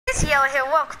guys, Yellow here,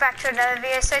 welcome back to another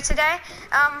video. So today,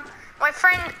 my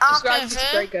friend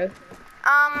RPG,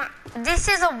 this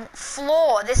is a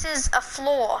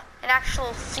floor, an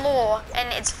actual floor,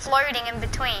 and it's floating in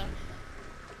between.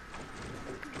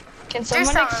 Can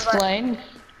someone explain?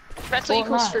 That's what you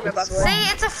call streamer, by the way.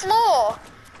 See, it's a floor.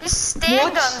 You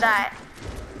stand on that.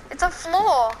 It's a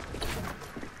floor.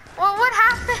 Well, what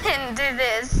happened to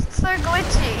this? It's so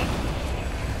glitchy.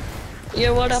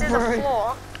 Yeah, what up, This is a bro?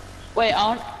 floor. Wait,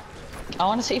 I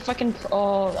want to see if I can.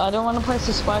 Oh, I don't want to place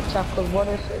the spike trap because what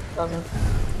if it doesn't?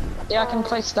 Yeah, I can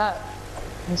place that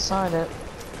inside it.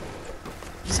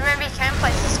 So maybe you can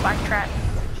place the spike trap.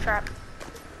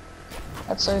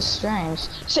 That's so strange.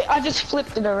 See, I just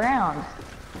flipped it around.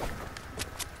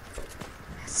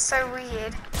 It's so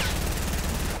weird.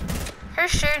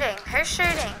 Who's shooting? Who's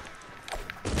shooting?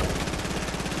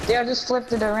 Yeah, I just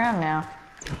flipped it around now.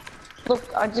 Look,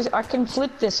 I can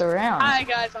flip this around. Hi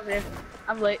guys, I'm here.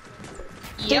 I'm late.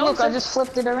 See, look, I just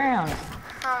flipped it around.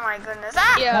 Oh my goodness.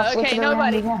 Ah! Yeah, Flip okay, it around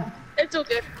nobody. again. It's all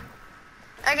good.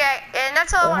 Okay, and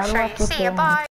that's all I want to show you. See ya, bye.